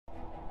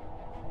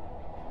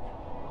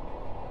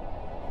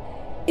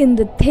In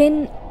the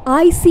thin,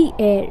 icy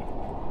air,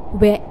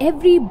 where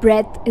every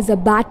breath is a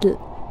battle,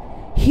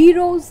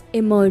 heroes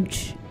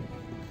emerge.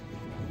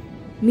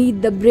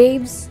 Meet the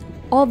braves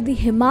of the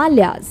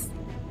Himalayas,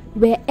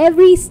 where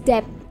every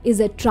step is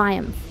a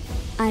triumph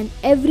and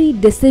every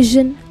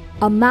decision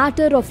a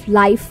matter of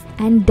life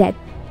and death.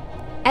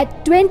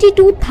 At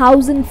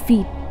 22,000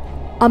 feet,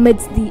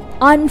 amidst the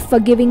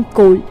unforgiving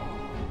cold,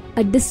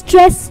 a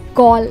distress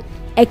call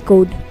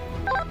echoed.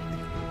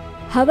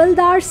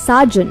 Havaldar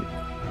Sergeant,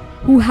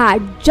 who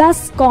had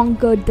just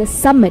conquered the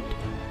summit,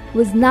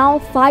 was now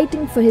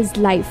fighting for his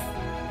life.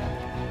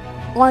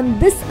 On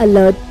this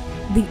alert,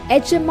 the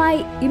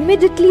HMI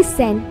immediately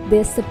sent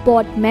their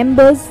support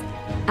members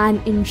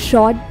and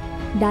ensured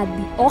that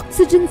the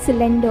oxygen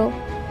cylinder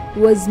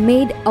was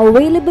made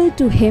available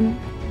to him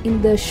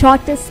in the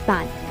shortest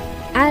span.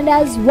 And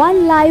as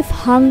one life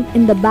hung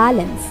in the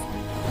balance,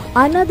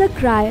 another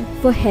cry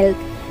for help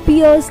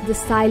pierced the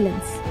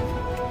silence.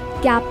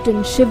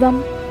 Captain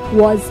Shivam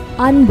was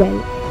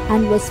unwell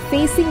and was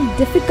facing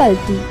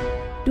difficulty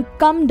to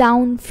come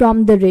down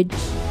from the ridge.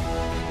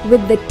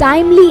 With the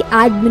timely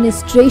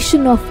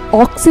administration of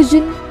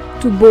oxygen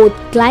to both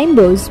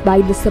climbers by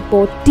the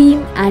support team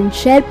and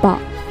Sherpa,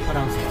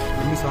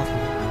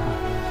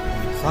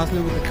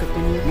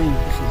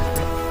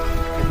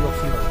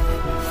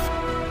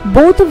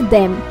 both of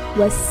them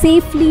were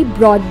safely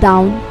brought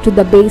down to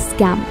the base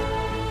camp.